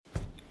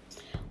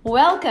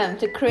Welcome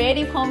to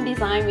Creative Home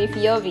Design with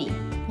Yovi.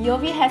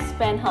 Yovi has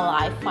spent her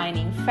life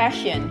finding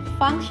fashion,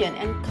 function,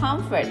 and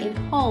comfort in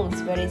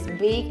homes where it's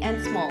big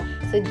and small.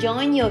 So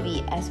join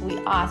Yovi as we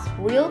ask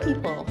real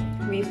people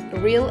with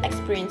real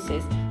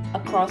experiences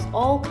across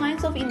all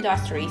kinds of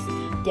industries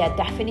their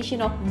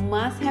definition of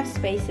must-have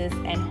spaces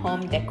and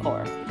home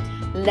decor.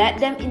 Let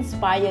them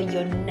inspire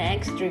your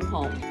next dream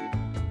home.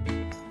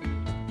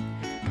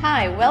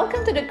 Hi,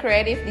 welcome to the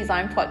Creative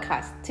Design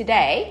Podcast.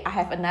 Today, I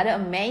have another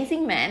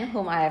amazing man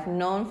whom I have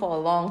known for a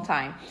long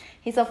time.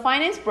 He's a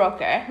finance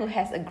broker who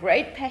has a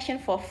great passion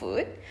for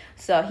food.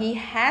 So he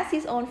has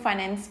his own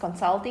finance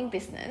consulting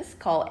business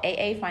called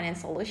AA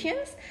Finance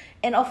Solutions.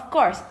 And of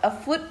course, a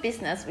food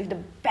business with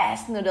the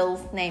best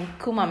noodles named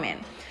Kumaman.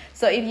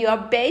 So if you are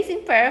based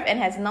in Perth and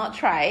has not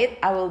tried it,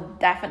 I will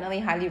definitely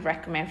highly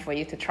recommend for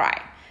you to try.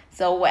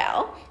 So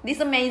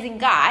this amazing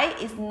guy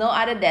is no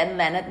other than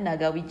Leonard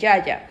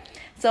Nagawijaja.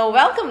 So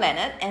welcome,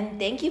 Leonard, and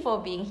thank you for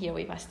being here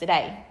with us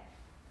today.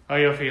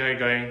 Hi, Yofi. How are you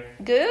going?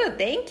 Good,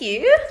 thank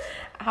you.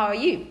 How are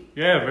you?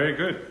 Yeah, very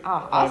good.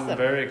 Oh, awesome. I'm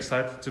very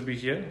excited to be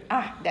here.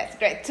 That's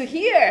great to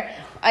hear.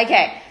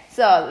 Okay,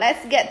 so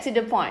let's get to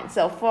the point.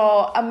 So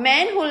for a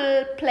man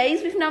who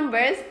plays with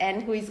numbers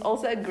and who is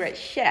also a great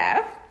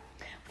chef,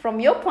 from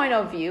your point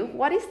of view,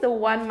 what is the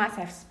one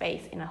must-have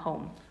space in a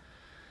home?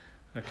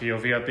 Okay,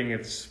 Yofi, I think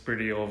it's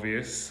pretty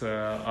obvious.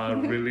 I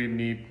really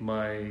need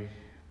my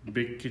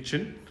big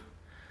kitchen.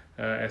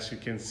 As you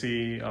can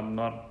see, I'm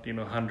not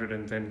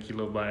 110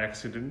 kilo by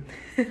accident.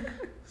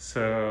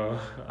 So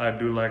I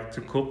do like to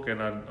cook,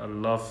 and I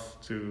love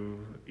to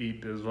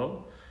eat as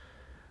well.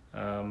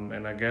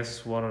 And I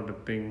guess one of the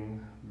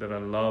things that I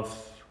love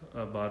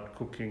about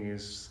cooking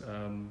is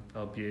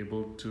I'll be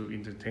able to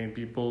entertain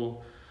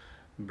people,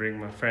 bring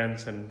my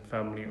friends and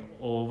family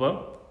over,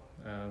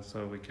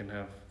 so we can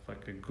have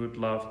like a good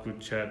laugh, good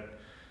chat,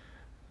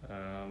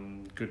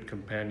 good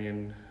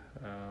companion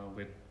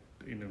with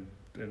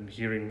and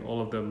hearing all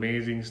of the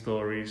amazing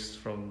stories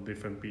from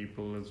different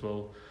people as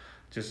well,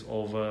 just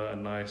over a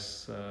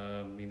nice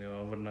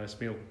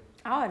meal.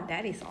 Oh,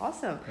 that is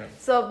awesome. Yeah.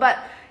 So, but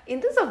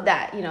in terms of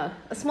that,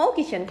 a small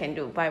kitchen can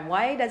do, but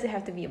why does it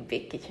have to be a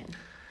big kitchen?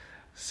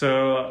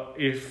 So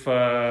if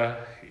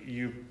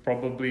you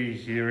probably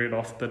hear it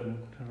often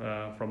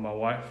from my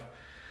wife.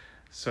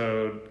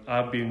 So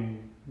I've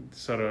been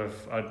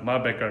my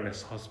background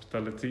is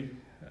hospitality.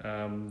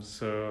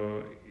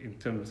 So in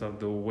terms of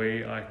the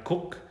way I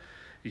cook,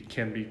 it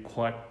can be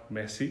quite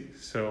messy.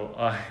 So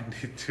I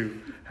need to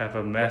have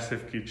a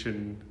massive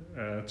kitchen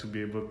to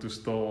be able to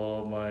store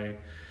all my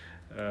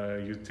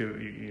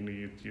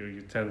your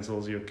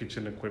utensils, your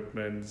kitchen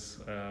equipment,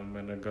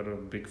 and I got a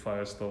big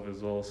fire stove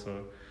as well.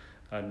 So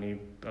I need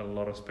a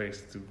lot of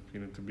space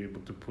to be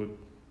able to put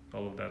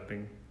all of that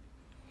thing.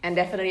 And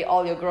definitely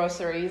all your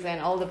groceries and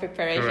all the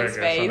preparation Correct,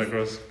 space. Yes,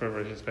 all the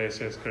preparation space,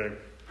 yes,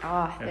 correct.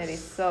 Oh, yes. That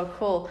is so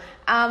cool.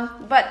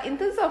 But in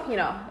terms of,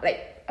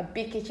 like a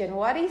big kitchen,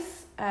 what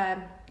is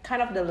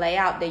kind of the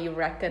layout that you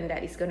reckon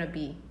that is going to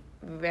be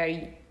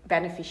very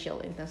beneficial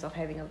in terms of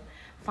having a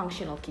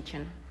functional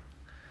kitchen?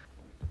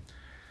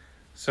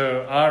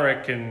 So I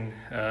reckon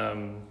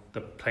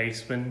the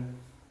placement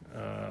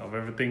of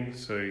everything.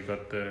 So you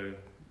got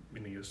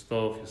your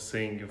stove, your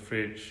sink, your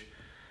fridge,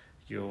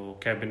 your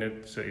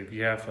cabinet. So if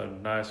you have a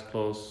nice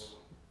close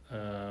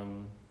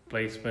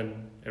placement,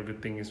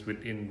 everything is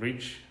within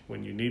reach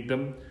when you need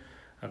them.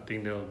 I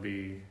think there'll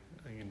be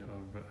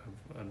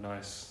a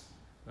nice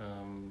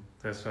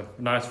there's a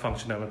nice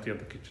functionality of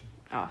the kitchen.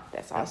 Oh,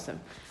 that's awesome.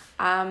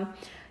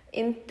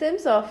 In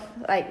terms of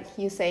like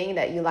you saying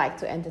that you like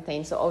to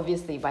entertain, so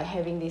obviously by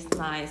having this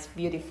nice,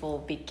 beautiful,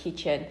 big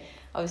kitchen,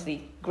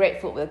 obviously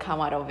great food will come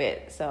out of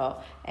it.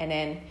 So, and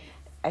then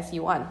as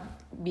you want,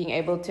 being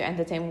able to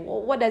entertain,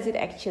 what does it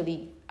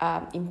actually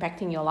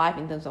impacting your life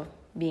in terms of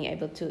being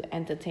able to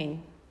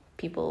entertain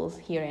people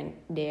here and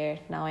there,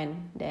 now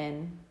and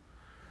then?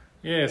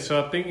 Yeah,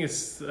 so I think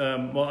it's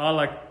I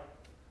like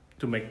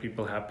to make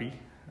people happy.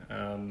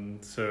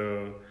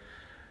 So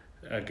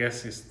I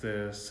guess it's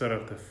the sort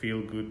of the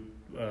feel good,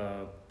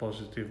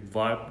 positive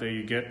vibe that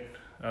you get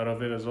out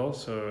of it as well.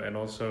 So, and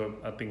also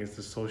I think it's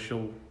the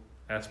social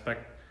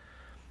aspect,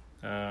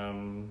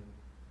 where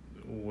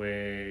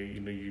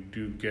you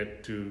do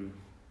get to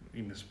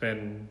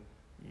spend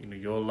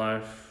your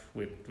life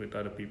with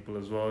other people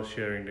as well,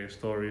 sharing their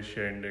stories,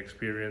 sharing their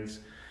experience,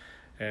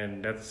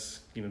 and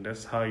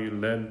that's how you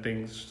learn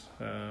things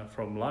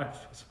from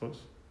life, I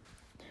suppose.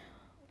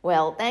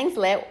 Well, thanks,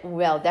 Le.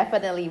 Well,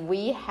 definitely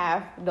we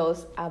have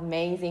those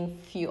amazing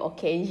few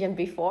occasions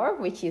before,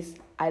 which is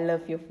I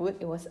love your food.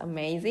 It was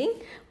amazing.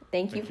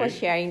 Thank you for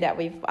sharing that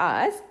with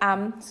us.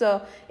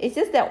 So it's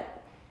just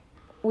that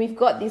we've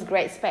got this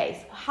great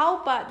space.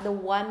 How about the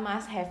one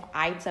must-have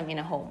item in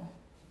a home?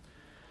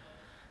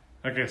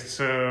 Okay,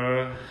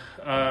 so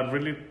I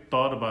really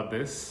thought about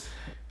this.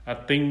 I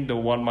think the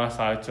one must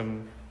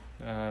item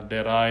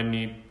that I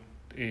need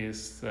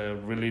is a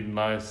really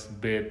nice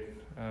bed,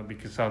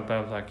 because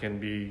sometimes I can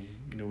be,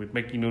 with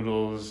making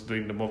noodles,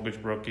 doing the mortgage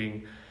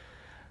broking,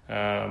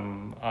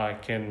 I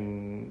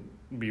can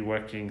be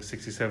working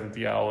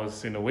 60-70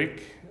 hours in a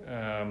week.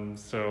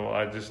 So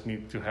I just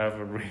need to have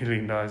a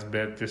really nice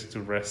bed just to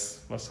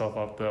rest myself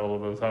after all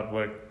of those hard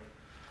work.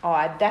 Oh,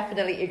 I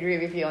definitely agree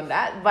with you on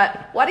that.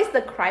 But what is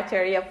the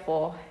criteria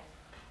for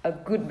a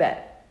good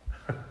bed?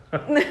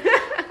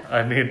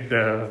 I need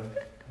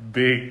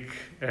big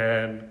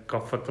and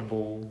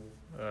comfortable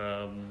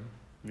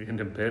in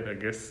the bed, I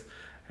guess,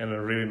 and a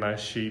really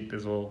nice sheet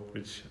as well,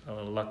 which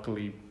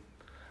luckily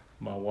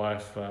my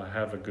wife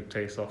have a good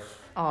taste of.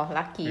 Oh,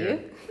 lucky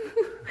you.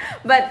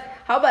 But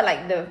how about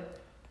like the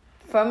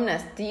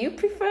firmness? Do you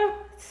prefer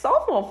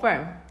soft or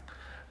firm?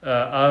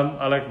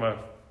 I like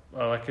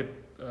it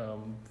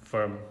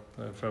firm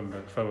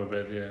a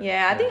bit.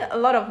 Yeah, I think a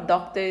lot of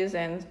doctors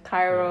and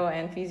chiro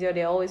and physio,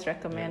 they always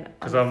recommend.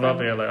 Because I'm not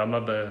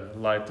the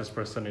lightest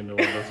person in the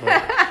world as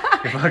well.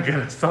 If I get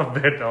a soft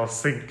bed, I'll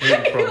sink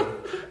in.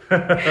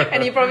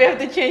 And you probably have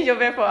to change your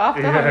bed for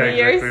after how many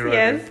years? Right.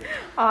 Yes.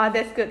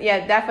 That's good.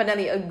 Yeah,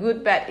 definitely a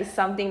good bed is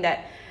something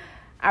that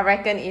I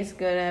reckon is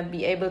gonna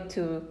be able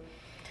to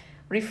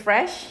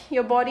refresh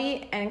your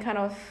body and kind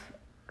of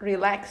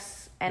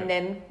relax, and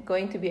then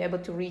going to be able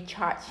to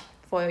recharge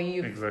for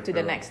you to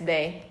the next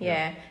day.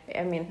 Yeah.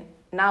 I mean,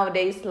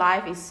 nowadays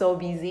life is so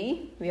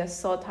busy. We are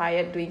so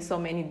tired doing so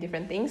many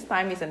different things.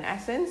 Time is an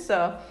essence.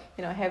 So,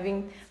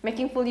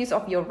 making full use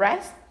of your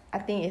rest, I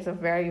think is a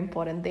very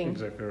important thing.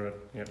 Exactly right.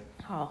 Yeah.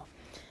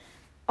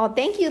 Oh,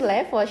 thank you,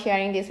 Lev, for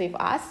sharing this with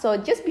us. So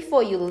just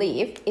before you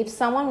leave, if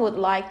someone would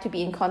like to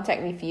be in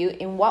contact with you,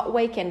 in what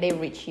way can they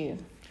reach you?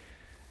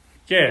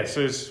 Yeah,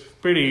 so it's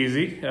pretty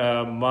easy.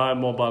 My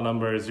mobile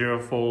number is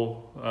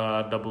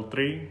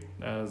 0433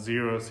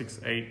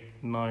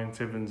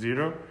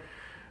 068970,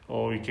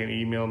 or you can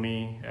email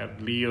me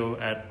at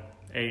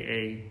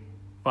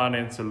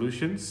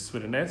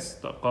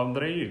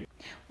leo@aafinanceSolutions.com.au.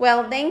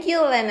 Well, thank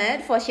you,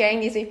 Leonard, for sharing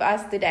this with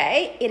us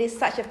today. It is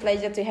such a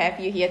pleasure to have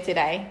you here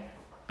today.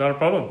 Not a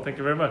problem. Thank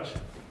you very much.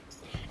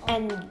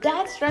 And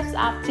that wraps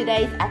up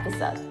today's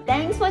episode.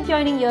 Thanks for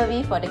joining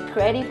Yovi for the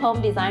Creative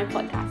Home Design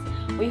Podcast.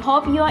 We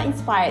hope you are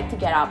inspired to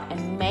get up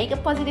and make a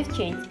positive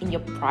change in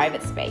your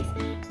private space.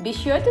 Be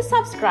sure to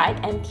subscribe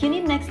and tune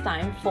in next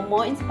time for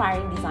more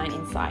inspiring design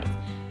insights.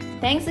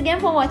 Thanks again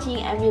for watching,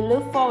 and we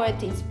look forward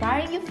to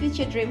inspiring your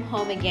future dream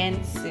home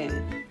again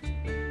soon.